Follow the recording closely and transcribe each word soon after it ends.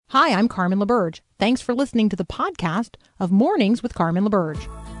Hi, I'm Carmen LaBerge. Thanks for listening to the podcast of Mornings with Carmen LaBerge.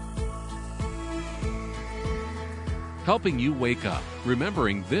 Helping you wake up,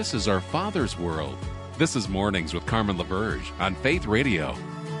 remembering this is our Father's world. This is Mornings with Carmen LaBerge on Faith Radio. If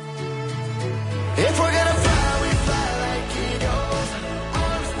we're gonna fly, we fly like eagles,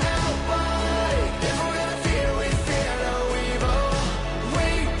 arms held wide. If we're gonna fear, we fear no evil.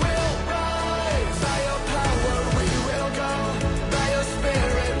 We will rise. By your power, we will go. By your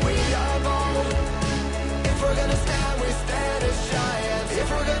spirit, we are bold. If we're gonna stand, we stand as giants.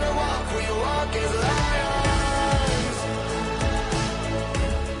 If we're gonna walk, we walk as lions.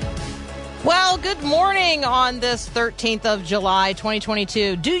 Well, good morning on this 13th of July,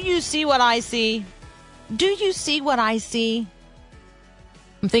 2022. Do you see what I see? Do you see what I see?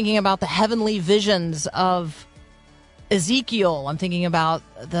 I'm thinking about the heavenly visions of Ezekiel. I'm thinking about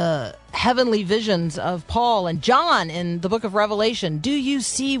the heavenly visions of Paul and John in the book of Revelation. Do you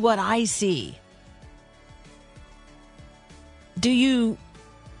see what I see? Do you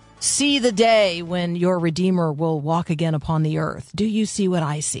see the day when your Redeemer will walk again upon the earth? Do you see what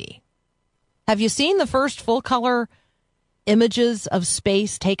I see? Have you seen the first full-color images of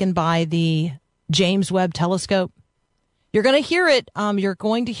space taken by the James Webb Telescope? You're going to hear it. You're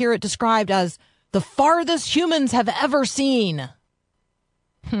going to hear it described as the farthest humans have ever seen.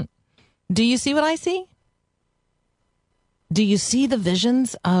 Do you see what I see? Do you see the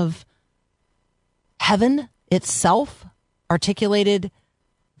visions of heaven itself articulated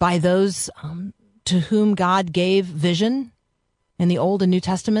by those to whom God gave vision in the Old and New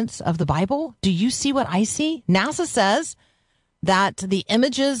Testaments of the Bible? Do you see what I see? NASA says that the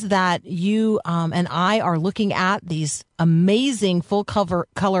images that you and I are looking at, these amazing full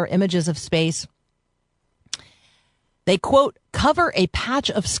color images of space, they, quote, cover a patch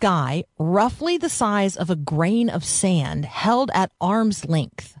of sky roughly the size of a grain of sand held at arm's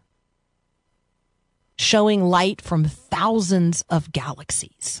length, showing light from thousands of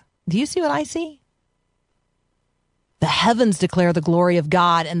galaxies. Do you see what I see? The heavens declare the glory of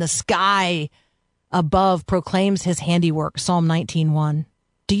God, and the sky above proclaims his handiwork, Psalm 19:1.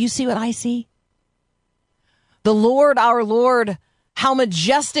 Do you see what I see? The Lord, our Lord, how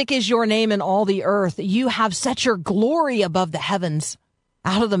majestic is your name in all the earth. You have set your glory above the heavens.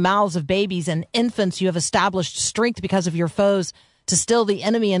 Out of the mouths of babies and infants you have established strength because of your foes, to still the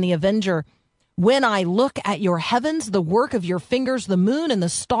enemy and the avenger. When I look at your heavens, the work of your fingers, the moon and the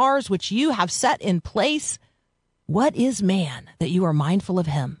stars which you have set in place, what is man that you are mindful of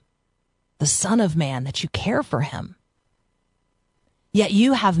him? The Son of Man that you care for him? Yet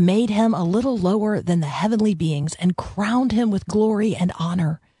you have made him a little lower than the heavenly beings and crowned him with glory and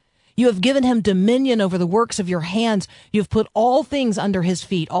honor. You have given him dominion over the works of your hands. You have put all things under his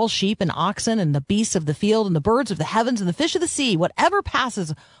feet, all sheep and oxen and the beasts of the field and the birds of the heavens and the fish of the sea, whatever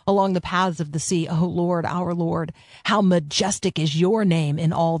passes along the paths of the sea. O Lord, our Lord, how majestic is your name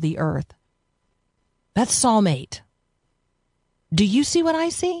in all the earth. That's Psalm 8. Do you see what I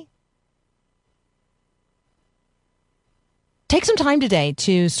see? Take some time today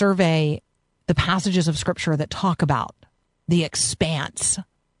to survey the passages of Scripture that talk about the expanse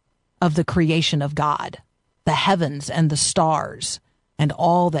of the creation of God, the heavens and the stars, and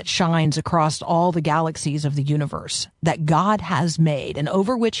all that shines across all the galaxies of the universe that God has made and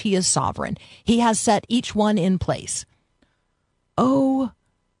over which he is sovereign. He has set each one in place. Oh,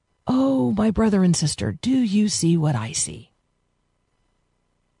 my brother and sister, do you see what I see?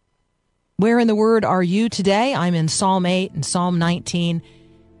 Where in the Word are you today? I'm in Psalm 8 and Psalm 19.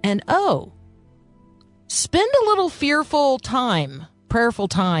 And spend a little prayerful time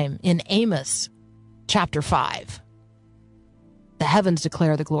in Amos chapter 5. The heavens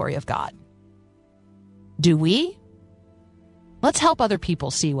declare the glory of God. Do we? Let's help other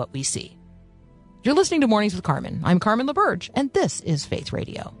people see what we see. You're listening to Mornings with Carmen. I'm Carmen LaBerge, and this is Faith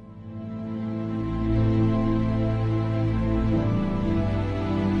Radio.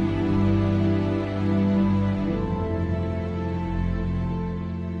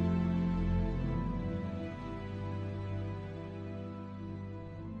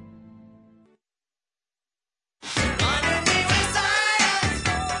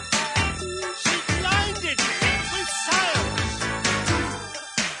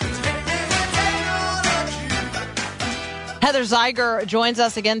 Heather Zeiger joins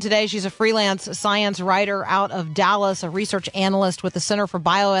us again today. She's a freelance science writer out of Dallas, a research analyst with the Center for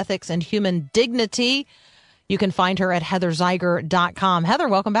Bioethics and Human Dignity. You can find her at heatherzeiger.com. Heather,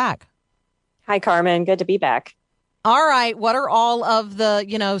 welcome back. Hi, Carmen. Good to be back. All right. What are all of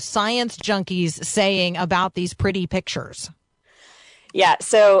the, science junkies saying about these pretty pictures? Yeah.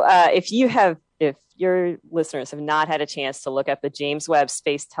 So if you have if your listeners have not had a chance to look up the James Webb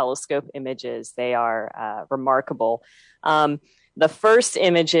Space Telescope images, they are remarkable. The first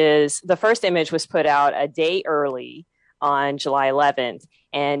image was put out a day early on July 11th.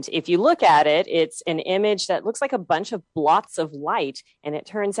 And if you look at it, it's an image that looks like a bunch of blots of light. And it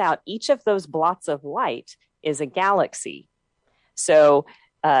turns out each of those blots of light is a galaxy. So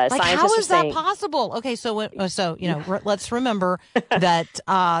like, scientists how are is saying, that possible? Okay, so let's remember that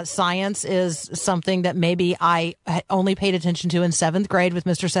science is something that maybe I only paid attention to in 7th grade with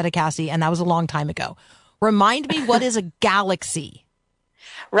Mr. Sedekassi, and that was a long time ago. Remind me, what is a galaxy?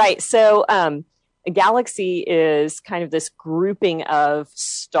 Right. So a galaxy is kind of this grouping of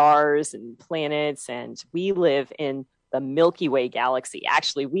stars and planets, and we live in the Milky Way galaxy.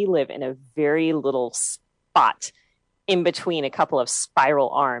 Actually, we live in a very little spot in between a couple of spiral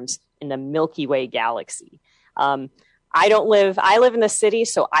arms in the Milky Way galaxy. I live in the city,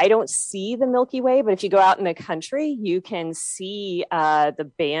 so I don't see the Milky Way, but if you go out in the country, you can see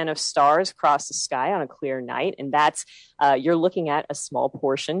the band of stars across the sky on a clear night. And that's, you're looking at a small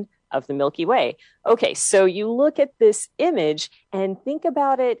portion of the Milky Way. Okay, so you look at this image and think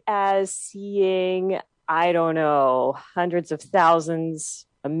about it as seeing, I don't know, hundreds of thousands,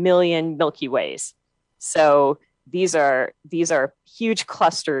 a million Milky Ways. So these are huge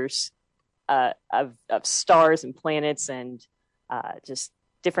clusters of stars and planets and just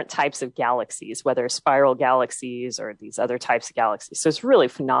different types of galaxies, whether spiral galaxies or these other types of galaxies. So it's really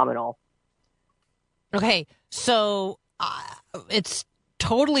phenomenal. Okay, so it's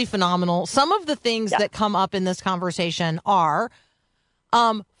totally phenomenal. Some of the things that come up in this conversation are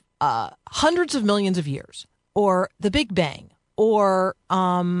hundreds of millions of years, or the Big Bang, or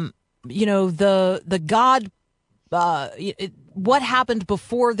the God. What happened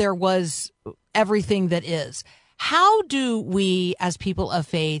before there was everything that is. How do we, as people of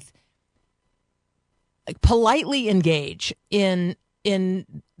faith, politely engage in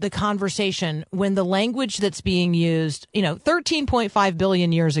the conversation when the language that's being used, 13.5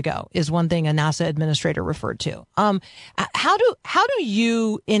 billion years ago is one thing a NASA administrator referred to. How do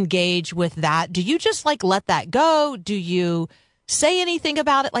you engage with that? Do you just let that go? Do you say anything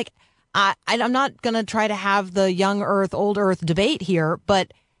about it? I'm not going to try to have the young Earth, old Earth debate here,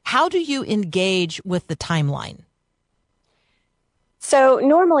 but how do you engage with the timeline? So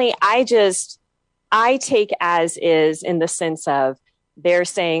normally I take as is, in the sense of they're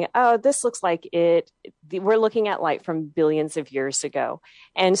saying, oh, this looks like we're looking at light from billions of years ago.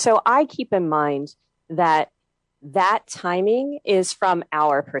 And so I keep in mind that timing is from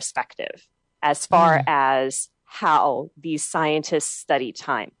our perspective as far as how these scientists study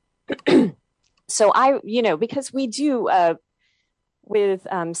time. So because we do, with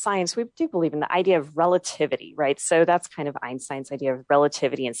science, we do believe in the idea of relativity, right? So that's kind of Einstein's idea of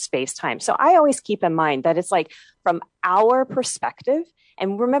relativity in space-time. So I always keep in mind that it's from our perspective,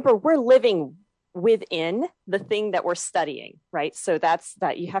 and remember, we're living within the thing that we're studying, right? So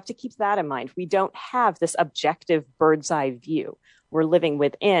that you have to keep that in mind. We don't have this objective bird's eye view. We're living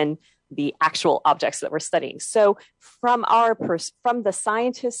within the actual objects that we're studying. So from the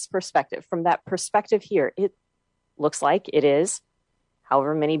scientist's perspective, from that perspective here, it looks like it is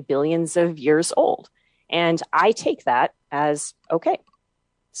however many billions of years old. And I take that as okay.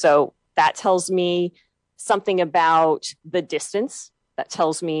 So that tells me something about the distance. That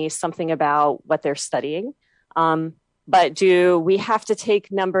tells me something about what they're studying. But do we have to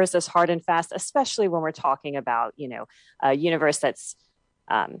take numbers as hard and fast, especially when we're talking about, a universe that's,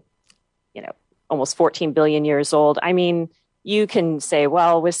 almost 14 billion years old? I mean, you can say,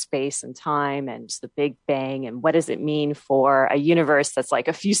 well, with space and time and the Big Bang, and what does it mean for a universe that's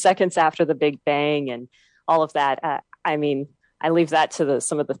a few seconds after the Big Bang and all of that? I leave that to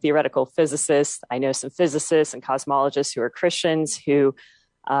some of the theoretical physicists. I know some physicists and cosmologists who are Christians who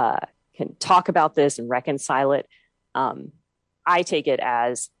can talk about this and reconcile it. I take it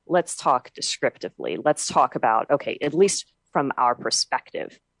as, let's talk descriptively. Let's talk about, okay, at least from our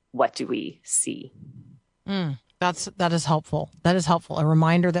perspective, what do we see? That is helpful. That is helpful. A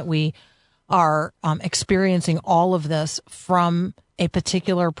reminder that we are experiencing all of this from a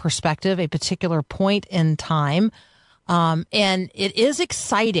particular perspective, a particular point in time. And it is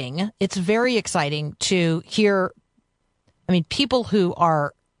exciting. It's very exciting to hear, people who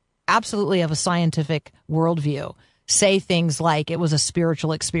are absolutely of a scientific worldview say things like it was a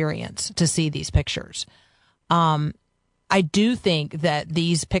spiritual experience to see these pictures. I do think that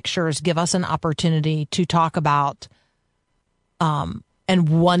these pictures give us an opportunity to talk about and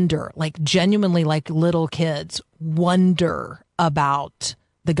wonder, genuinely, little kids wonder about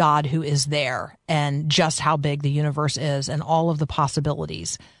the God who is there and just how big the universe is and all of the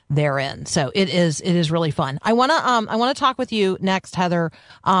possibilities therein. So it is really fun. I want to talk with you next, Heather,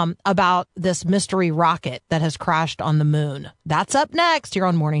 about this mystery rocket that has crashed on the moon. That's up next here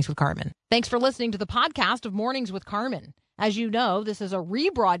on Mornings with Carmen. Thanks for listening to the podcast of Mornings with Carmen. As you know, this is a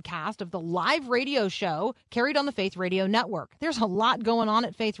rebroadcast of the live radio show carried on the Faith Radio Network. There's a lot going on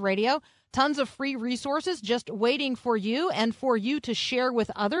at Faith Radio. Tons of free resources just waiting for you and for you to share with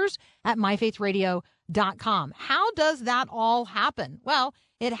others at myfaithradio.com. How does that all happen? Well,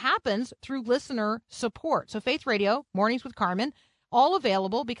 it happens through listener support. So Faith Radio, Mornings with Carmen, all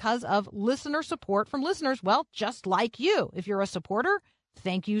available because of listener support from listeners, well, just like you. If you're a supporter,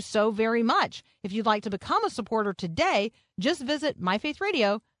 thank you so very much. If you'd like to become a supporter today, just visit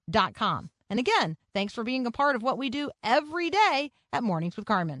myfaithradio.com. And again, thanks for being a part of what we do every day at Mornings with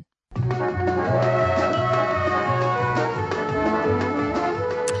Carmen.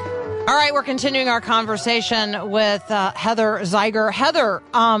 All right, we're continuing our conversation with Heather Zeiger. Heather,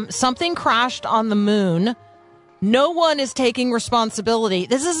 something crashed on the moon. No one is taking responsibility.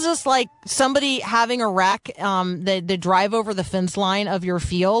 This is just like somebody having a wreck. They drive over the fence line of your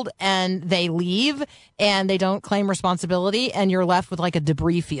field and they leave and they don't claim responsibility and you're left with like a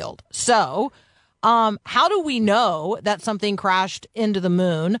debris field. So how do we know that something crashed into the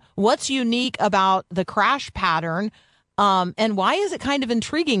moon? What's unique about the crash pattern? And why is it kind of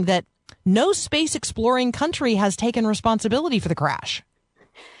intriguing that no space exploring country has taken responsibility for the crash?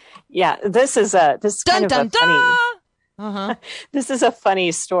 Yeah, this is kind of a funny. Uh-huh. This is a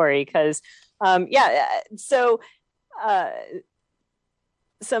funny story because,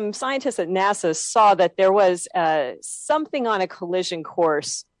 some scientists at NASA saw that there was something on a collision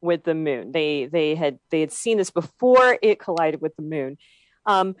course with the moon. They had seen this before it collided with the moon.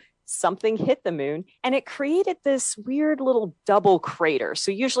 Something hit the moon and it created this weird little double crater.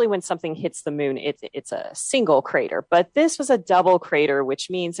 So usually when something hits the moon, it's a single crater, but this was a double crater, which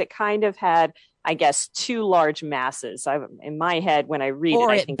means it kind of had, I guess, two large masses. In my head, when I read it,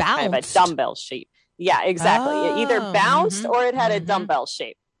 I think it's kind of a dumbbell shape. Yeah, exactly. It either bounced or it had a dumbbell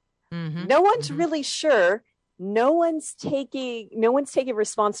shape. No one's really sure. No one's taking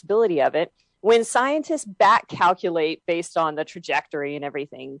responsibility of it. When scientists back calculate based on the trajectory and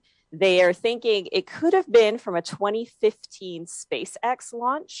everything, they are thinking it could have been from a 2015 SpaceX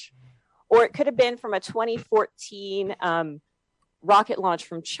launch, or it could have been from a 2014 rocket launch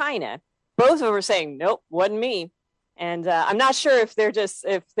from China. Both of them were saying, nope, wasn't me. And I'm not sure if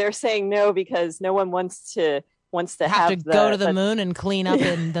they're saying no because no one wants to have to go to the moon and clean up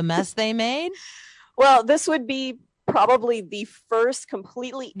in the mess they made. Well, this would be probably the first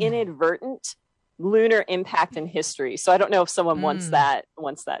completely inadvertent lunar impact in history. So I don't know if someone wants that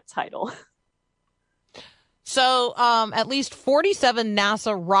title. So at least 47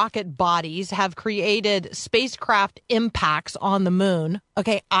 NASA rocket bodies have created spacecraft impacts on the moon.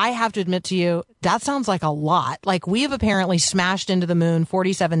 Okay, I have to admit to you, that sounds like a lot. Like we have apparently smashed into the moon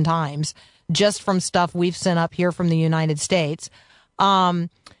 47 times just from stuff we've sent up here from the United States.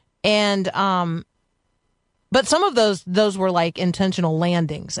 But some of those were like intentional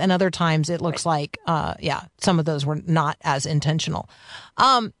landings, and other times it looks like, some of those were not as intentional.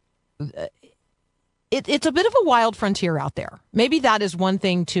 It's a bit of a wild frontier out there. Maybe that is one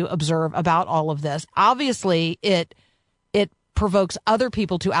thing to observe about all of this. Obviously, it provokes other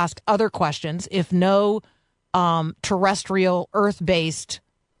people to ask other questions. If no terrestrial, Earth-based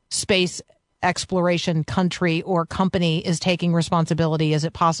space exploration country or company is taking responsibility, is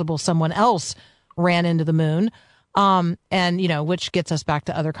it possible someone else ran into the moon? Which gets us back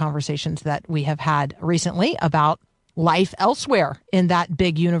to other conversations that we have had recently about life elsewhere in that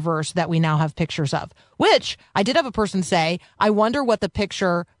big universe that we now have pictures of, which I did have a person say, I wonder what the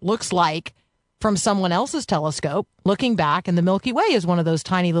picture looks like from someone else's telescope looking back. And the Milky Way is one of those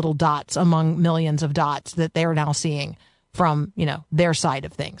tiny little dots among millions of dots that they're now seeing from, their side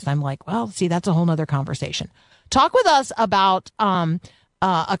of things. I'm like, well, see, that's a whole nother conversation. Talk with us about,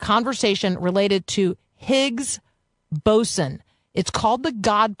 a conversation related to Higgs boson. It's called the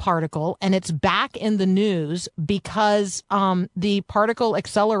God particle, and it's back in the news because the particle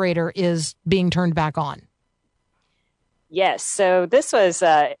accelerator is being turned back on. Yes. So this is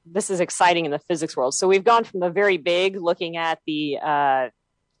exciting in the physics world. So we've gone from the very big, looking at the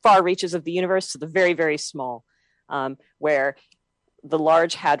far reaches of the universe, to the very, very small, where the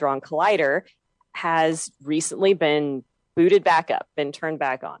Large Hadron Collider has recently been booted back up, been turned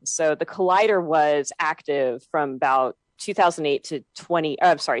back on. So the collider was active from about 2010 to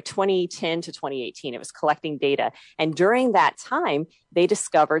 2018. It was collecting data. And during that time, they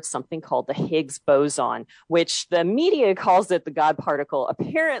discovered something called the Higgs boson, which the media calls it the God particle.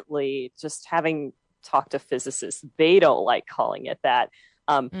 Apparently, just having talked to physicists, they don't like calling it that.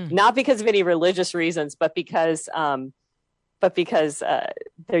 Not because of any religious reasons, but because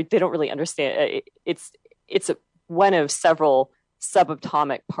they don't really understand. It's one of several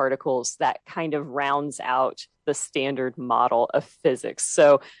subatomic particles that kind of rounds out the standard model of physics.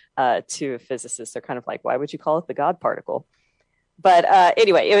 So to a physicist, they're kind of like, why would you call it the God particle? But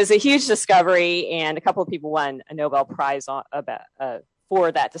anyway, it was a huge discovery, and a couple of people won a Nobel Prize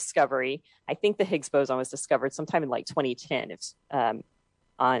for that discovery. I think the Higgs boson was discovered sometime in like 2010.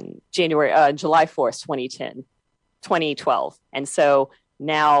 On July 4th, 2012. And so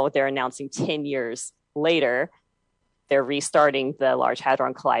now they're announcing 10 years later, they're restarting the Large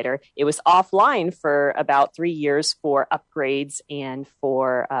Hadron Collider. It was offline for about 3 years for upgrades and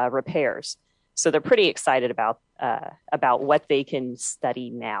for repairs. So they're pretty excited about what they can study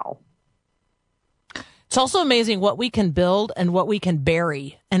now. It's also amazing what we can build and what we can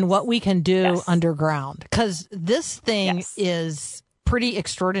bury and what we can do underground, because this thing is pretty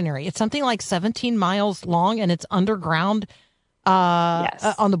extraordinary. It's something like 17 miles long, and it's underground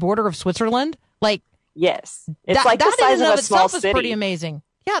on the border of Switzerland. Like, yes, it's like the size of a small city. Is pretty amazing.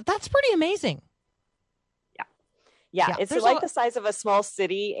 Yeah, that's pretty amazing. Yeah, it's like the size of a small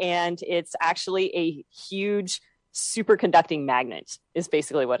city, and it's actually a huge superconducting magnet is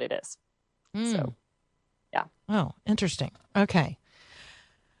basically what it is. So, yeah. Oh, interesting. Okay.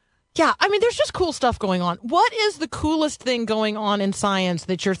 Yeah, I mean, there's just cool stuff going on. What is the coolest thing going on in science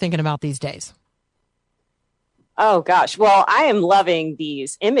that you're thinking about these days? Oh, gosh. Well, I am loving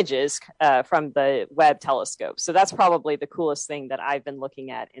these images from the Webb telescope. So that's probably the coolest thing that I've been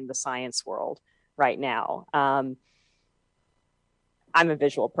looking at in the science world right now. I'm a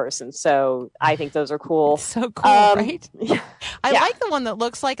visual person, so I think those are cool. It's so cool, right? Yeah. I like the one that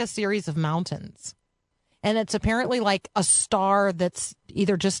looks like a series of mountains. And it's apparently like a star that's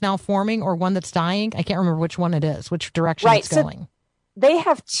either just now forming or one that's dying. I can't remember which one it is, which direction it's going. They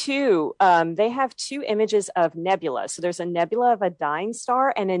have two. They have two images of nebula. So there's a nebula of a dying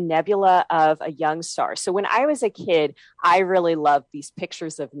star and a nebula of a young star. So when I was a kid, I really loved these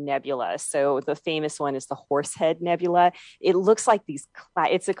pictures of nebula. So the famous one is the Horsehead Nebula. It looks like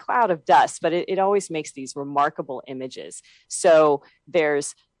it's a cloud of dust, but it always makes these remarkable images. So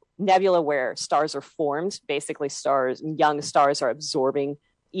there's nebula where stars are formed. Basically, young stars are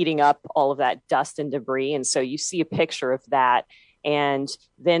eating up all of that dust and debris. And so you see a picture of that. And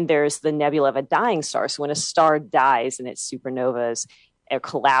then there's the nebula of a dying star. So when a star dies and its supernovas, it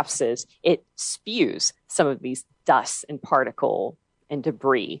collapses, it spews some of these dust and particle and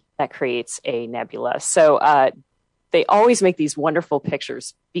debris that creates a nebula. So they always make these wonderful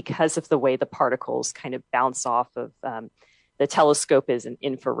pictures because of the way the particles kind of bounce off of the telescope is an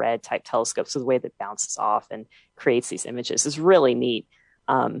infrared type telescope. So the way that bounces off and creates these images is really neat.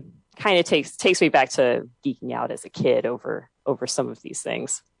 Kind of takes me back to geeking out as a kid over some of these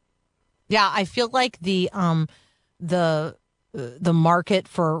things. Yeah, I feel like the market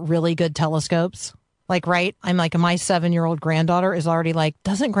for really good telescopes, like, right? I'm like, my 7-year-old granddaughter is already like,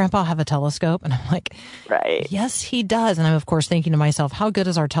 doesn't Grandpa have a telescope? And I'm like, right. Yes, he does. And I'm of course thinking to myself, how good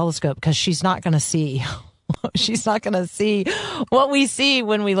is our telescope? Because she's not going to see. She's not going to see what we see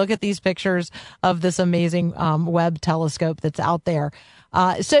when we look at these pictures of this amazing Webb telescope that's out there.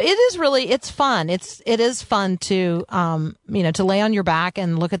 So it's fun. It is fun to, to lay on your back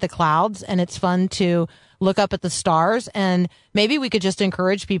and look at the clouds, and it's fun to look up at the stars. And maybe we could just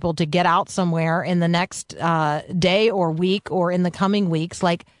encourage people to get out somewhere in the next day or week or in the coming weeks,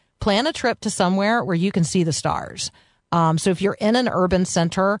 like plan a trip to somewhere where you can see the stars. So if you're in an urban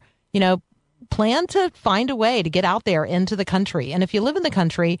center, plan to find a way to get out there into the country. And if you live in the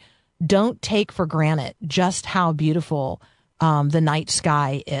country, don't take for granted just how beautiful the night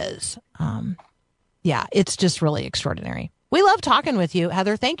sky is. It's just really extraordinary. We love talking with you,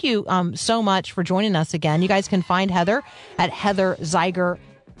 Heather. Thank you so much for joining us again. You guys can find Heather at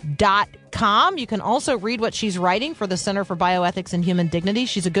heatherzeiger.com. You can also read what she's writing for the Center for Bioethics and Human Dignity.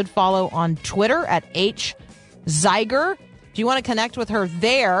 She's a good follow on Twitter at @hzeiger. If you want to connect with her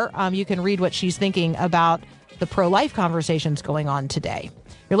there, you can read what she's thinking about the pro-life conversations going on today.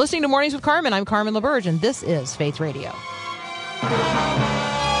 You're listening to Mornings with Carmen. I'm Carmen LaBerge, and this is Faith Radio.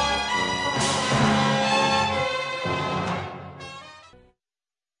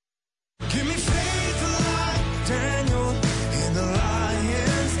 Give me faith like Daniel in the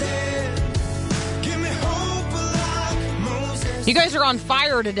lion's den. Give me hope like Moses. You guys are on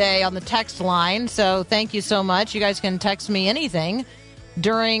fire today on the text line, so thank you so much. You guys can text me anything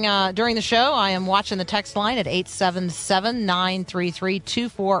during the show. I am watching the text line at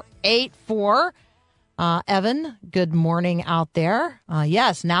 877-933-2484. Evan, good morning out there.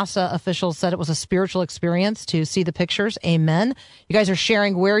 Yes, NASA officials said it was a spiritual experience to see the pictures. Amen. You guys are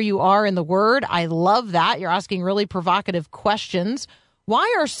sharing where you are in the Word. I love that. You're asking really provocative questions.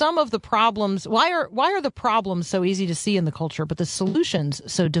 Why are some of the problems, why are the problems so easy to see in the culture, but the solutions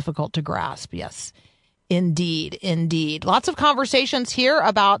so difficult to grasp? Yes, indeed, indeed. Lots of conversations here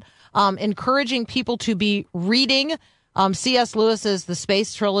about encouraging people to be reading C.S. Lewis's The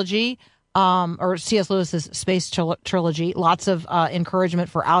Space Trilogy, or C.S. Lewis's Space Trilogy. Lots of encouragement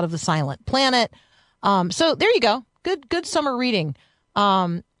for Out of the Silent Planet. So there you go. Good summer reading.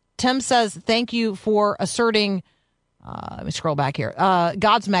 Tim says, thank you for asserting, let me scroll back here,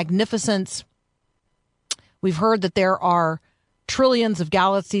 God's magnificence. We've heard that there are trillions of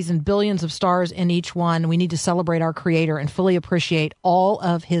galaxies and billions of stars in each one. We need to celebrate our Creator and fully appreciate all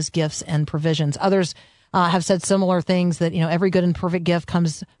of his gifts and provisions. Others have said similar things, that, every good and perfect gift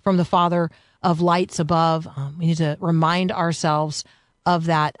comes from the Father of lights above. We need to remind ourselves of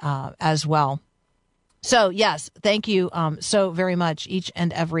that as well. So, yes, thank you so very much, each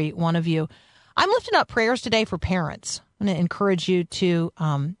and every one of you. I'm lifting up prayers today for parents. I'm going to encourage you to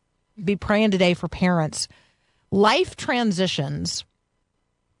be praying today for parents. Life transitions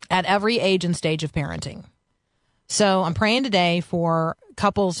at every age and stage of parenting. So I'm praying today for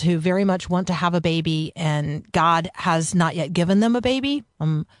couples who very much want to have a baby and God has not yet given them a baby.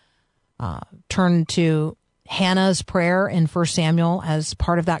 Turn to Hannah's prayer in 1 Samuel as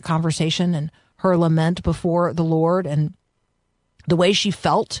part of that conversation, and her lament before the Lord and the way she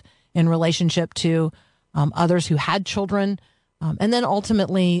felt in relationship to others who had children. And then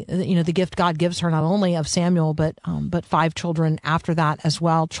ultimately, the gift God gives her, not only of Samuel, but 5 children after that as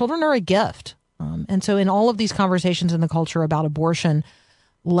well. Children are a gift. And so in all of these conversations in the culture about abortion,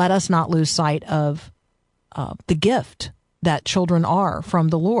 let us not lose sight of the gift that children are from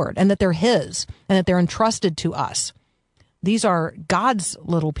the Lord, and that they're his, and that they're entrusted to us. These are God's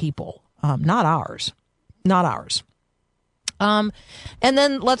little people, not ours. Not ours. And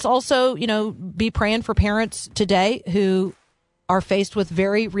then let's also, be praying for parents today who are faced with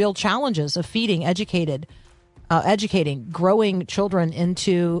very real challenges of feeding, educating, growing children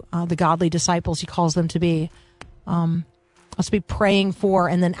into the godly disciples he calls them to be. Let's be praying for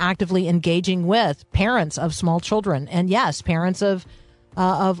and then actively engaging with parents of small children, and yes, parents of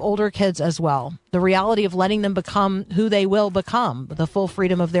older kids as well. The reality of letting them become who they will become, the full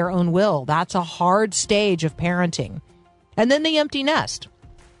freedom of their own will. That's a hard stage of parenting. And then the empty nest,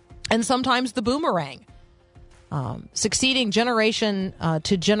 and sometimes the boomerang. Succeeding generation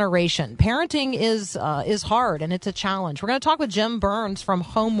to generation. Parenting is hard, and it's a challenge. We're going to talk with Jim Burns from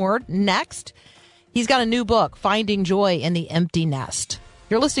Homeward next. He's got a new book, Finding Joy in the Empty Nest.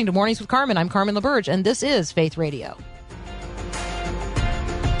 You're listening to Mornings with Carmen. I'm Carmen LaBerge, and this is Faith Radio.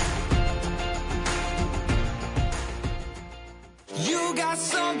 You got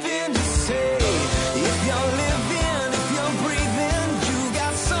something to say. If you're living, if you're breathing, you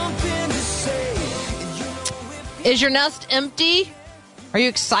got something to say. Is your nest empty? Are you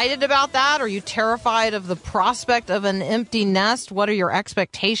excited about that? Are you terrified of the prospect of an empty nest? What are your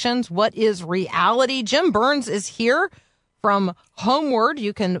expectations? What is reality? Jim Burns is here from Homeward.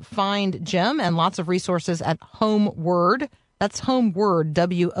 You can find Jim and lots of resources at Homeward. That's Homeward,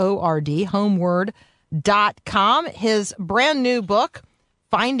 W-O-R-D, homeward.com. His brand new book,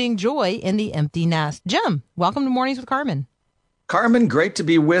 Finding Joy in the Empty Nest. Jim, welcome to Mornings with Carmen. Carmen, great to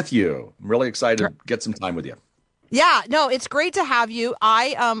be with you. I'm really excited to get some time with you. Yeah, no, it's great to have you.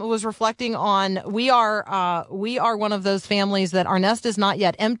 I was reflecting on, we are one of those families that our nest is not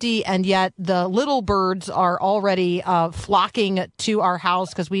yet empty, and yet the little birds are already flocking to our house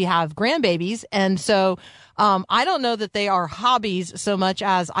because we have grandbabies. And so I don't know that they are hobbies so much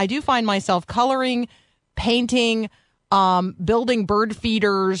as I do find myself coloring, painting, building bird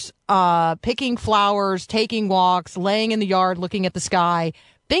feeders, picking flowers, taking walks, laying in the yard, looking at the sky.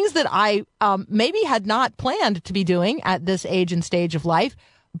 Things that I maybe had not planned to be doing at this age and stage of life.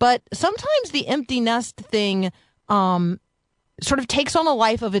 But sometimes the empty nest thing sort of takes on a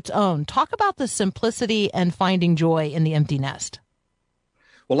life of its own. Talk about the simplicity and finding joy in the empty nest.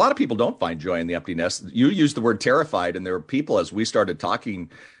 Well, a lot of people don't find joy in the empty nest. You used the word terrified, and there are people, as we started talking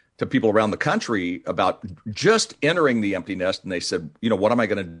to people around the country about just entering the empty nest, and they said, what am I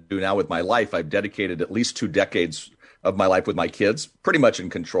going to do now with my life? I've dedicated at least 2 decades of my life with my kids, pretty much in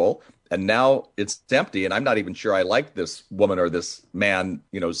control. And now it's empty. And I'm not even sure I like this woman or this man,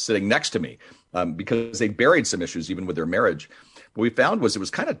 sitting next to me, because they buried some issues even with their marriage. What we found was it was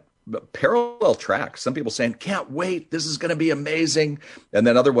kind of a parallel track. Some people saying, can't wait, this is going to be amazing. And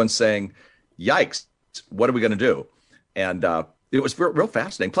then other ones saying, yikes, what are we going to do? And it was real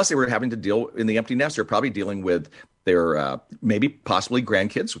fascinating. Plus, they were having to deal in the empty nest. They're probably dealing with their maybe possibly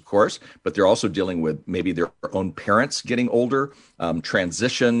grandkids, of course, but they're also dealing with maybe their own parents getting older,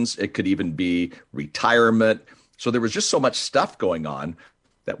 transitions. It could even be retirement. So there was just so much stuff going on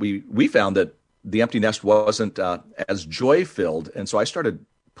that we found that the empty nest wasn't as joy filled. And so I started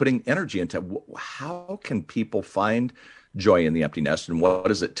putting energy into how can people find joy in the empty nest and what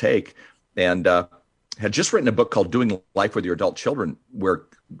does it take? And had just written a book called Doing Life with Your Adult Children, where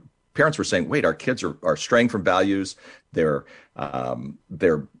parents were saying, wait, our kids are straying from values. They're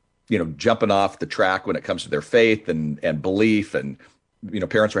jumping off the track when it comes to their faith and belief. And,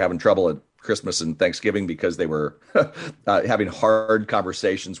 parents were having trouble at Christmas and Thanksgiving because they were having hard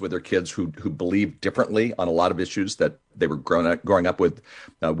conversations with their kids who believed differently on a lot of issues that they were growing up with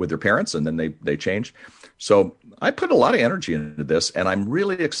their parents, and then they changed. So I put a lot of energy into this, and I'm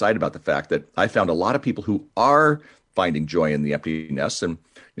really excited about the fact that I found a lot of people who are finding joy in the empty nest, and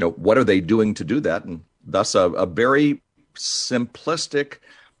what are they doing to do that? And thus a very simplistic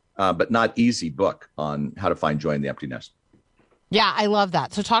but not easy book on how to find joy in the empty nest. Yeah, I love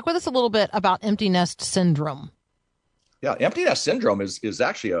that. So talk with us a little bit about empty nest syndrome. Yeah, empty nest syndrome is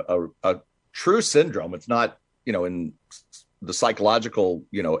actually a true syndrome. It's not, in the psychological,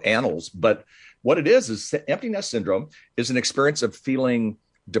 annals, but what it is empty nest syndrome is an experience of feeling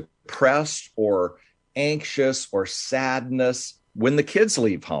depressed or anxious or sadness when the kids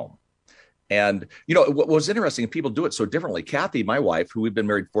leave home. And, what was interesting, people do it so differently. Kathy, my wife, who we've been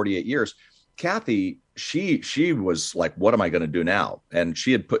married 48 years, Kathy, she was like, what am I going to do now? And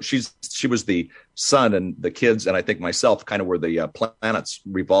she was the sun, and the kids, and I think myself kind of were the planets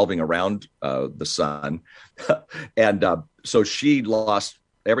revolving around the sun. And so she lost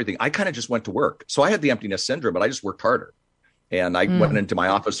everything. I kind of just went to work. So I had the emptiness syndrome, but I just worked harder. And I went into my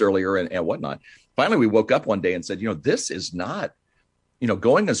office earlier and whatnot. Finally, we woke up one day and said, this is not,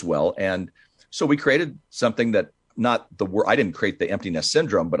 going as well. And so we created something that I didn't create the emptiness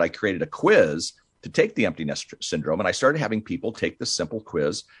syndrome, but I created a quiz to take the emptiness syndrome. And I started having people take this simple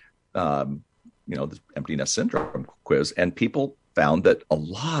quiz, the emptiness syndrome quiz. And people found that a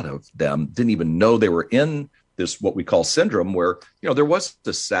lot of them didn't even know they were in this, what we call syndrome, where, there was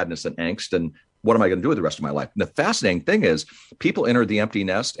this sadness and angst. And what am I going to do with the rest of my life? And the fascinating thing is people enter the empty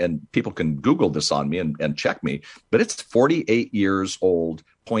nest, and people can Google this on me and check me, but it's 48 years old,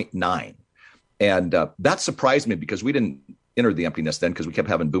 0.9. And that surprised me because we didn't enter the empty nest then because we kept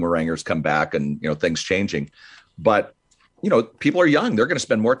having boomerangers come back and, things changing. But, people are young. They're going to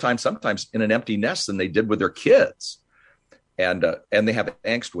spend more time sometimes in an empty nest than they did with their kids. And they have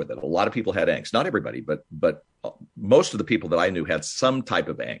angst with it. A lot of people had angst, not everybody, but most of the people that I knew had some type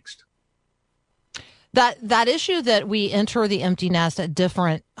of angst. That issue that we enter the empty nest at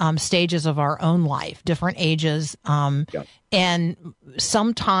different stages of our own life, different ages, and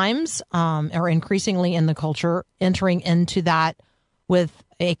sometimes, or increasingly in the culture, entering into that with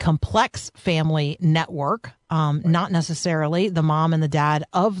a complex family network, not necessarily the mom and the dad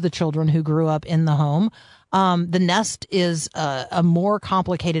of the children who grew up in the home. The nest is a more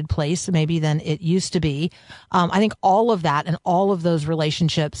complicated place maybe than it used to be. I think all of that and all of those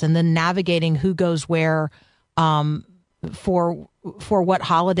relationships, and then navigating who goes where, for what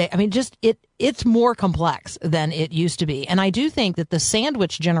holiday. I mean, it's more complex than it used to be. And I do think that the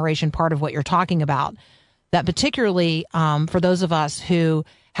sandwich generation part of what you're talking about, that particularly for those of us who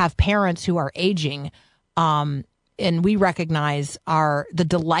have parents who are aging, and we recognize the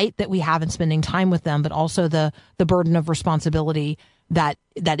delight that we have in spending time with them, but also the burden of responsibility that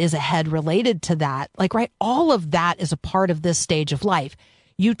is ahead related to that. Like, right, all of that is a part of this stage of life.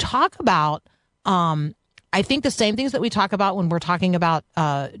 You talk about, I think the same things that we talk about when we're talking about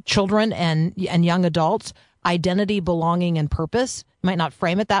children and young adults: identity, belonging, and purpose. You might not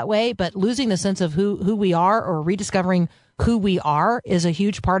frame it that way, but losing the sense of who we are, or rediscovering who we are, is a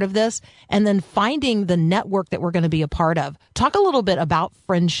huge part of this. And then finding the network that we're going to be a part of. Talk a little bit about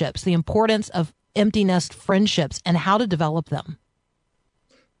friendships, the importance of empty nest friendships, and how to develop them.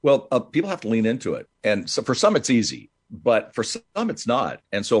 Well, people have to lean into it. And so for some, it's easy, but for some, it's not.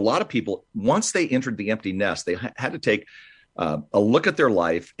 And so a lot of people, once they entered the empty nest, they had to take a look at their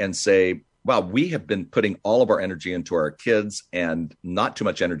life and say, wow, we have been putting all of our energy into our kids and not too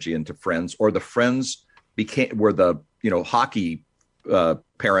much energy into friends, or the friends were the hockey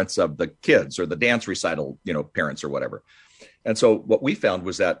parents of the kids, or the dance recital, parents or whatever. And so what we found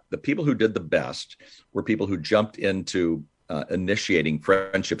was that the people who did the best were people who jumped into initiating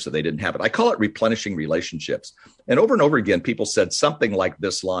friendships that they didn't have. I call it replenishing relationships. And over again, people said something like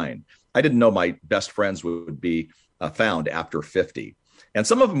this line: I didn't know my best friends would be found after 50. And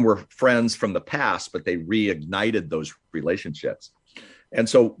some of them were friends from the past, but they reignited those relationships. And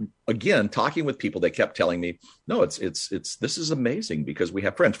so again, talking with people, they kept telling me, no, it's this is amazing because we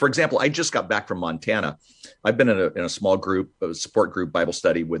have friends. For example, I just got back from Montana. I've been in a small group, a support group Bible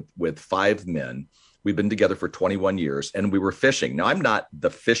study with 5 men. We've been together for 21 years and we were fishing. Now, I'm not the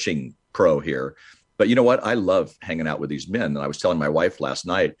fishing pro here, but you know what? I love hanging out with these men. And I was telling my wife last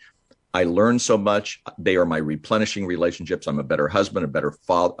night, I learned so much. They are my replenishing relationships. I'm a better husband, a better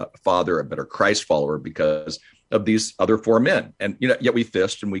father, a better Christ follower because of these other 4 men. And, yet we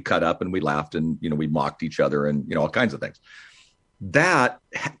fished and we cut up and we laughed and, we mocked each other and, all kinds of things. That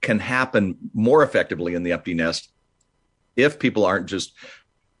can happen more effectively in the empty nest if people aren't just,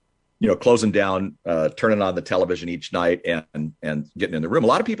 closing down, turning on the television each night and getting in the room. A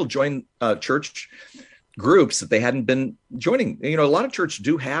lot of people join church groups that they hadn't been joining. A lot of churches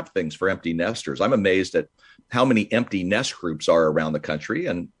do have things for empty nesters. I'm amazed at how many empty nest groups are around the country,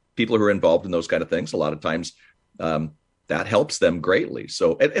 and people who are involved in those kind of things, a lot of times that helps them greatly.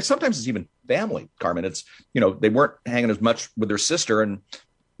 So sometimes it's even family, Carmen. It's, they weren't hanging as much with their sister, and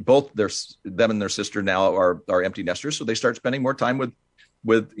both them and their sister now are empty nesters. So they start spending more time with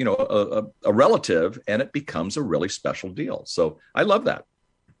a relative, and it becomes a really special deal. So I love that.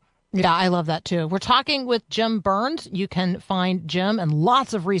 Yeah, I love that too. We're talking with Jim Burns. You can find Jim and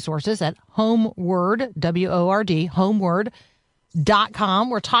lots of resources at Homeword, W-O-R-D, homeword.com.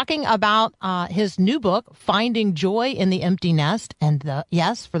 We're talking about his new book, Finding Joy in the Empty Nest. And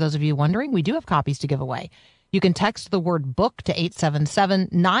yes, for those of you wondering, we do have copies to give away. You can text the word book to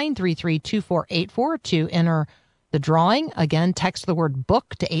 877-933-2484 to enter the drawing. Again, text the word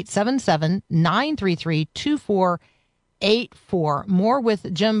book to 877-933-2484. More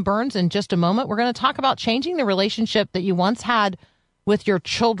with Jim Burns in just a moment. We're going to talk about changing the relationship that you once had with your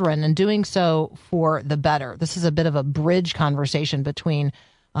children and doing so for the better. This is a bit of a bridge conversation between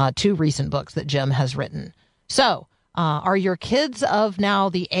 2 recent books that Jim has written. So, are your kids of now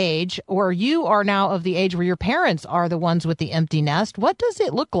the age, or you are now of the age where your parents are the ones with the empty nest? What does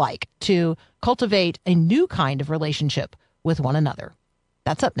it look like to cultivate a new kind of relationship with one another?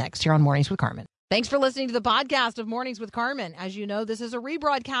 That's up next here on Mornings with Carmen. Thanks for listening to the podcast of Mornings with Carmen. As you know, this is a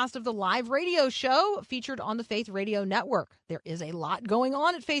rebroadcast of the live radio show featured on the Faith Radio Network. There is a lot going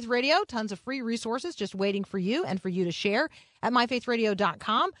on at Faith Radio, tons of free resources just waiting for you and for you to share at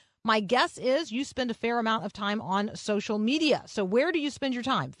myfaithradio.com. My guess is you spend a fair amount of time on social media. So where do you spend your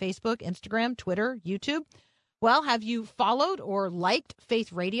time? Facebook, Instagram, Twitter, YouTube? Well, have you followed or liked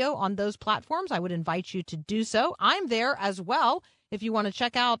Faith Radio on those platforms? I would invite you to do so. I'm there as well. If you want to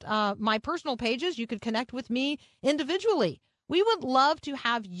check out my personal pages, you could connect with me individually. We would love to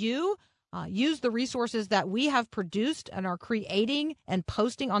have you use the resources that we have produced and are creating and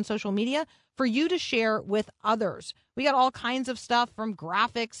posting on social media for you to share with others. We got all kinds of stuff from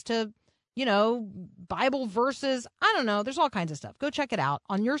graphics to, Bible verses. I don't know. There's all kinds of stuff. Go check it out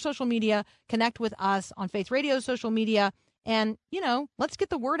on your social media. Connect with us on Faith Radio's social media. And, let's get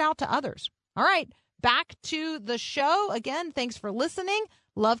the word out to others. All right. Back to the show. Again, thanks for listening.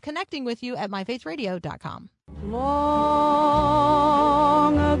 Love connecting with you at myfaithradio.com. Long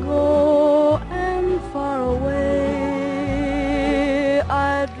ago and far away,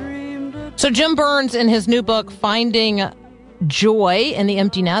 I dreamed. So Jim Burns, in his new book, Finding Joy in the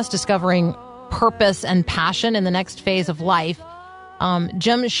Empty Nest, Discovering Purpose and Passion in the Next Phase of Life,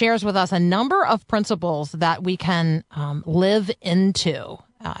 Jim shares with us a number of principles that we can live into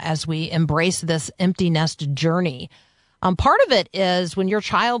as we embrace this empty nest journey. Part of it is when your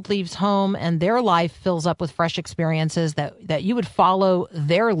child leaves home and their life fills up with fresh experiences that you would follow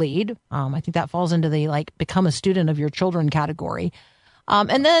their lead. I think that falls into the become a student of your children category.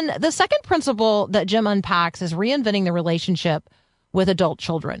 And then the second principle that Jim unpacks is reinventing the relationship with adult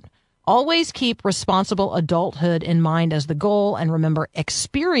children. Always keep responsible adulthood in mind as the goal. And remember,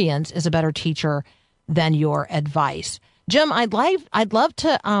 experience is a better teacher than your advice. Jim, I'd love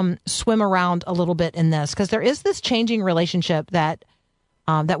to swim around a little bit in this because there is this changing relationship that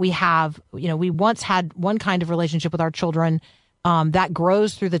we have. We once had one kind of relationship with our children that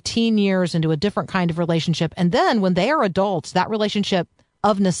grows through the teen years into a different kind of relationship. And then when they are adults, that relationship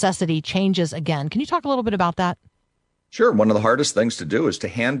of necessity changes again. Can you talk a little bit about that? Sure. One of the hardest things to do is to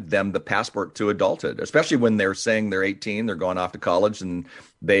hand them the passport to adulthood, especially when they're saying they're 18, they're going off to college, and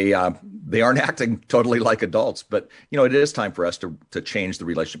they aren't acting totally like adults. But, it is time for us to change the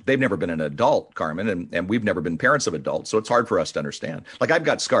relationship. They've never been an adult, Carmen, and we've never been parents of adults. So it's hard for us to understand. Like, I've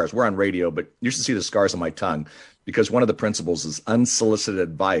got scars. We're on radio, but you should see the scars on my tongue because one of the principles is unsolicited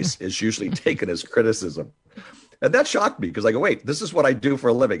advice is usually taken as criticism. And that shocked me because I go, wait, this is what I do for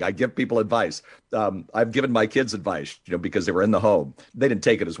a living. I give people advice. I've given my kids advice, because they were in the home. They didn't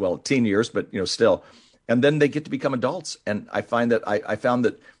take it as well, teen years, but still. And then they get to become adults. And I find that I found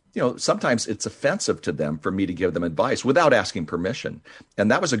that, sometimes it's offensive to them for me to give them advice without asking permission. And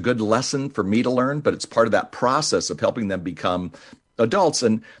that was a good lesson for me to learn, but it's part of that process of helping them become adults.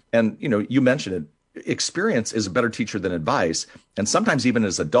 And you mentioned it. Experience is a better teacher than advice. And sometimes even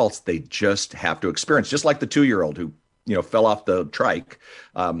as adults, they just have to experience, just like the 2-year-old who, fell off the trike.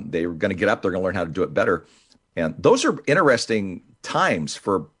 They were going to get up. They're going to learn how to do it better. And those are interesting times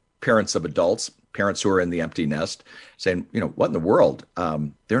for parents of adults, parents who are in the empty nest saying, what in the world?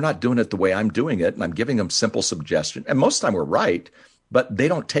 They're not doing it the way I'm doing it. And I'm giving them simple suggestion. And most of the time we're right, but they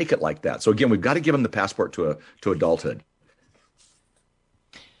don't take it like that. So again, we've got to give them the passport to adulthood.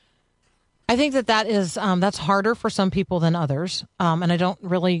 I think that is that's harder for some people than others, and I don't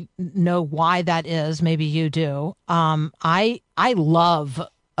really know why that is. Maybe you do. I love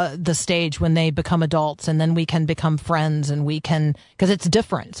the stage when they become adults, and then we can become friends, and we can, because it's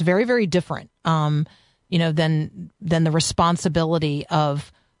different. It's very, very different. Than the responsibility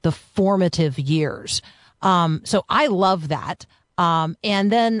of the formative years. So I love that,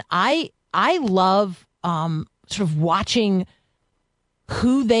 and then I love sort of watching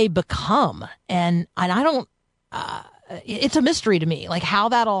who they become. And I don't, it's a mystery to me, like how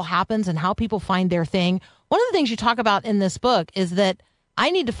that all happens and how people find their thing. One of the things you talk about in this book is that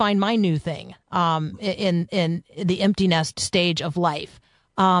I need to find my new thing, in the empty nest stage of life.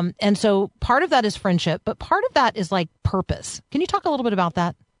 And so part of that is friendship, but part of that is like purpose. Can you talk a little bit about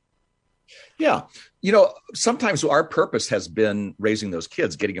that? Yeah. Sometimes our purpose has been raising those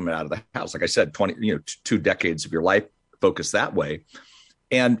kids, getting them out of the house. Like I said, 2 decades of your life focused that way.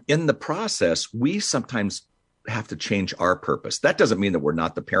 And in the process, we sometimes have to change our purpose. That doesn't mean that we're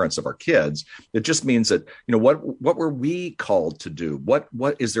not the parents of our kids. It just means that, what were we called to do? What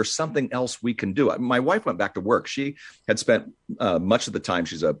is there something else we can do? My wife went back to work. She had spent much of the time.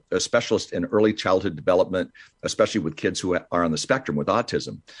 She's a specialist in early childhood development, especially with kids who are on the spectrum with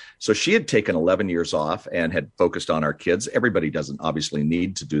autism. So she had taken 11 years off and had focused on our kids. Everybody doesn't obviously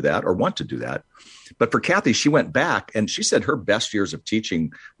need to do that or want to do that. But for Kathy, she went back and she said her best years of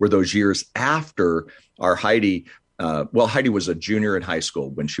teaching were those years after our Heidi. Heidi was a junior in high school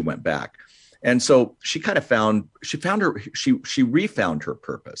when she went back. And so she refound her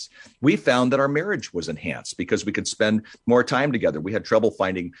purpose. We found that our marriage was enhanced because we could spend more time together. We had trouble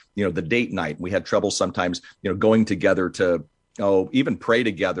finding, the date night. We had trouble sometimes, going together to, even pray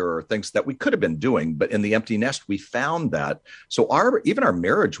together or things that we could have been doing. But in the empty nest, we found that. So even our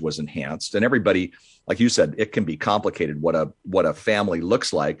marriage was enhanced. And everybody, like you said, it can be complicated what a family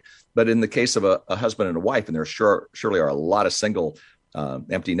looks like. But in the case of a husband and a wife, and there surely are a lot of single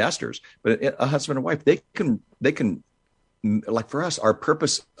empty nesters, but a husband and wife, they can, like for us, our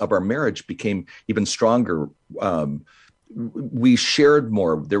purpose of our marriage became even stronger. We shared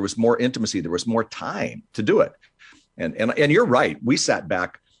more. There was more intimacy. There was more time to do it. And you're right. We sat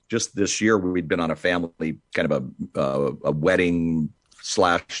back just this year. We'd been on a family kind of a wedding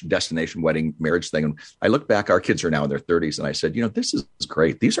 / destination wedding marriage thing. And I look back, our kids are now in their 30s. And I said, this is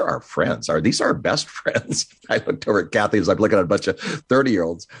great. These are our friends. These are our best friends. I looked over at Kathy as I'm looking at a bunch of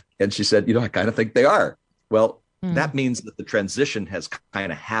 30-year-olds. And she said, I kind of think they are. Well, that means that the transition has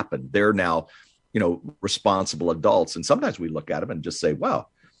kind of happened. They're now, responsible adults. And sometimes we look at them and just say, wow,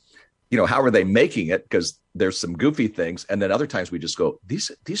 how are they making it? Because there's some goofy things. And then other times we just go,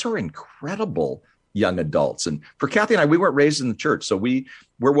 these are incredible young adults. And for Kathy and I, we weren't raised in the church. So we're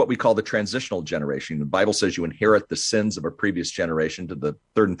what we call the transitional generation. The Bible says you inherit the sins of a previous generation to the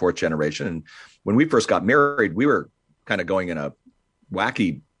 3rd and 4th generation. And when we first got married, we were kind of going in a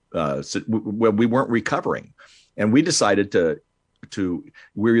wacky, we weren't recovering. And we decided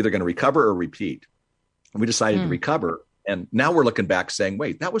we're either going to recover or repeat. We decided to recover. And now we're looking back saying,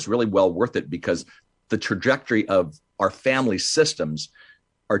 wait, that was really well worth it because the trajectory of our family systems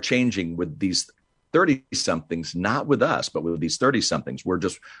are changing with these 30-somethings, not with us, but with these 30-somethings. We're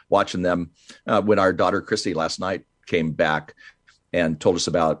just watching them. When our daughter Christy last night came back and told us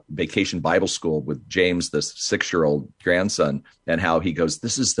about Vacation Bible School with James, this 6-year-old grandson, and how he goes,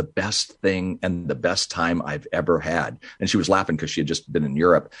 this is the best thing and the best time I've ever had. And she was laughing because she had just been in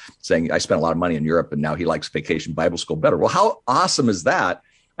Europe, saying, I spent a lot of money in Europe and now he likes Vacation Bible School better. Well, how awesome is that?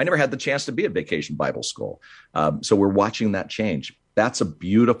 I never had the chance to be at Vacation Bible School. So we're watching that change. That's a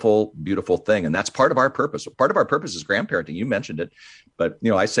beautiful, beautiful thing. And that's part of our purpose. Part of our purpose is grandparenting. You mentioned it, but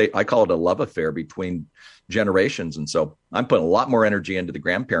I call it a love affair between generations. And so I'm putting a lot more energy into the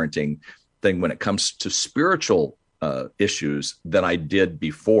grandparenting thing when it comes to spiritual issues than I did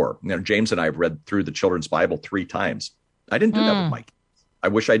before. You know, James and I have read through the children's Bible 3 times. I didn't do that with my kids. I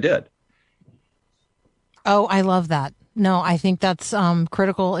wish I did. Oh, I love that. No, I think that's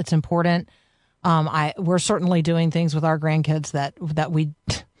critical. It's important. We're certainly doing things with our grandkids that we,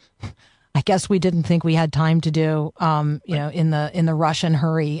 I guess we didn't think we had time to do. In the rush and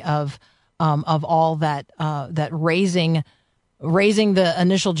hurry of all that raising the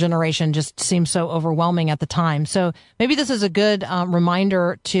initial generation just seems so overwhelming at the time. So maybe this is a good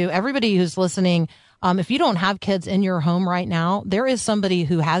reminder to everybody who's listening. If you don't have kids in your home right now, there is somebody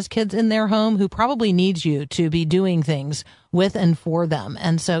who has kids in their home who probably needs you to be doing things with and for them.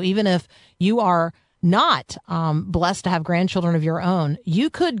 And so even if you are not blessed to have grandchildren of your own,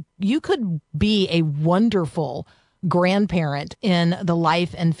 you could be a wonderful grandparent in the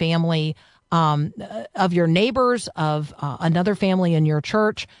life and family of your neighbors, of another family in your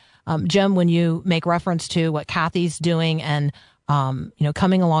church. Jim, when you make reference to what Kathy's doing and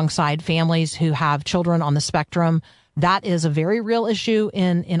coming alongside families who have children on the spectrum, that is a very real issue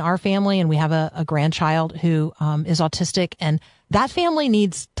in our family. And we have a grandchild who is autistic, and that family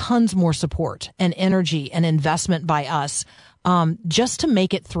needs tons more support and energy and investment by us just to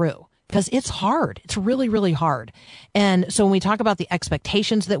make it through, because it's hard. It's really, really hard. And so when we talk about the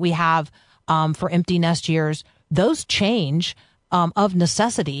expectations that we have for empty nest years, those change of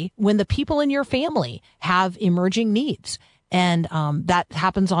necessity when the people in your family have emerging needs. And that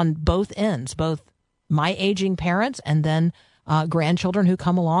happens on both ends, both my aging parents and then grandchildren who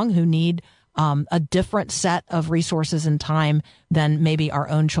come along who need a different set of resources and time than maybe our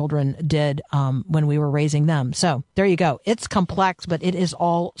own children did when we were raising them. So there you go. It's complex, but it is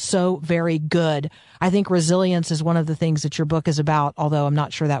all so very good. I think resilience is one of the things that your book is about, although I'm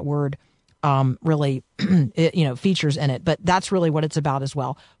not sure that word really features in it, but that's really what it's about as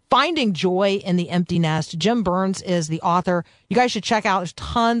well. Finding Joy in the Empty Nest. Jim Burns is the author. You guys should check out. There's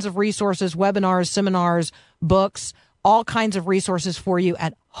tons of resources, webinars, seminars, books, all kinds of resources for you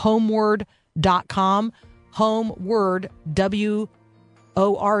at homeword.com. Homeword,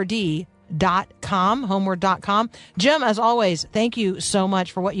 WORD.com, homeward.com. Jim, as always, thank you so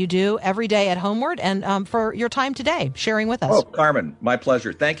much for what you do every day at Homeward and for your time today sharing with us. Oh, Carmen, my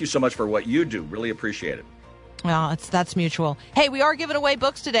pleasure. Thank you so much for what you do. Really appreciate it. Well, that's mutual. Hey, we are giving away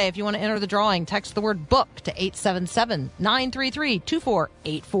books today. If you want to enter the drawing, text the word book to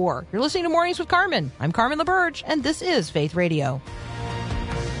 877-933-2484. You're listening to Mornings with Carmen. I'm Carmen LaBerge, and this is Faith Radio.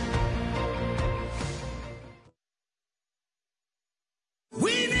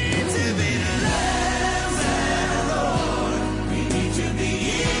 We need to be the lambs and the Lord. We need to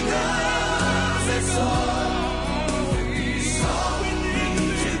be eagles that soar. So we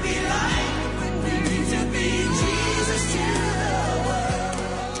need to be light. We need to be Jesus to the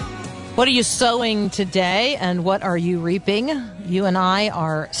world. What are you sowing today, and what are you reaping? You and I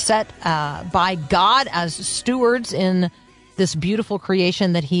are set by God as stewards in this beautiful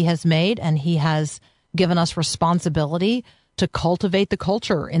creation that He has made, and He has given us responsibility to cultivate the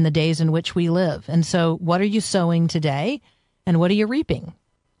culture in the days in which we live. And so what are you sowing today, and what are you reaping?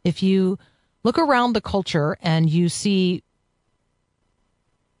 If you look around the culture and you see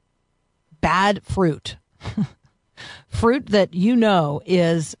bad fruit, fruit that you know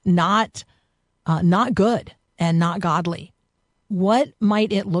is not good and not godly, what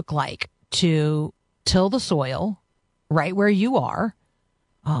might it look like to till the soil right where you are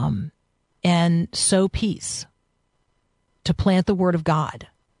and sow peace? To plant the word of God,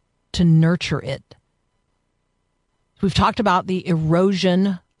 to nurture it. We've talked about the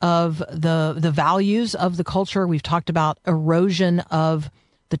erosion of the values of the culture. We've talked about erosion of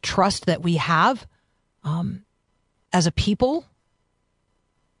the trust that we have as a people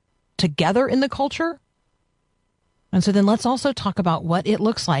together in the culture. And so then let's also talk about what it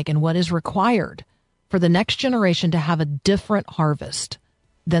looks like and what is required for the next generation to have a different harvest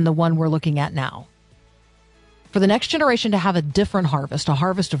than the one we're looking at now. For the next generation to have a different harvest, a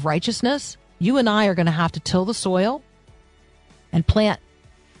harvest of righteousness, you and I are going to have to till the soil and plant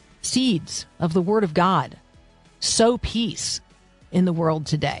seeds of the Word of God. Sow peace in the world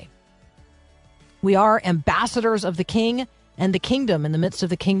today. We are ambassadors of the King and the kingdom in the midst of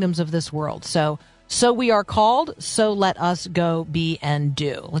the kingdoms of this world. So we are called, so let us go be and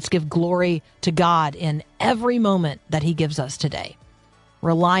do. Let's give glory to God in every moment that He gives us today,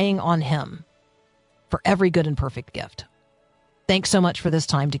 relying on Him for every good and perfect gift. Thanks so much for this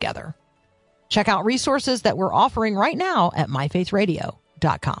time together. Check out resources that we're offering right now at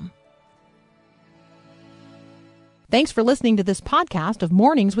myfaithradio.com. Thanks for listening to this podcast of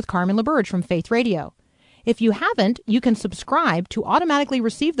Mornings with Carmen LaBerge from Faith Radio. If you haven't, you can subscribe to automatically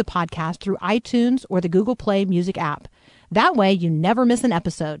receive the podcast through iTunes or the Google Play Music app. That way, you never miss an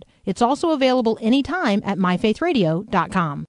episode. It's also available anytime at myfaithradio.com.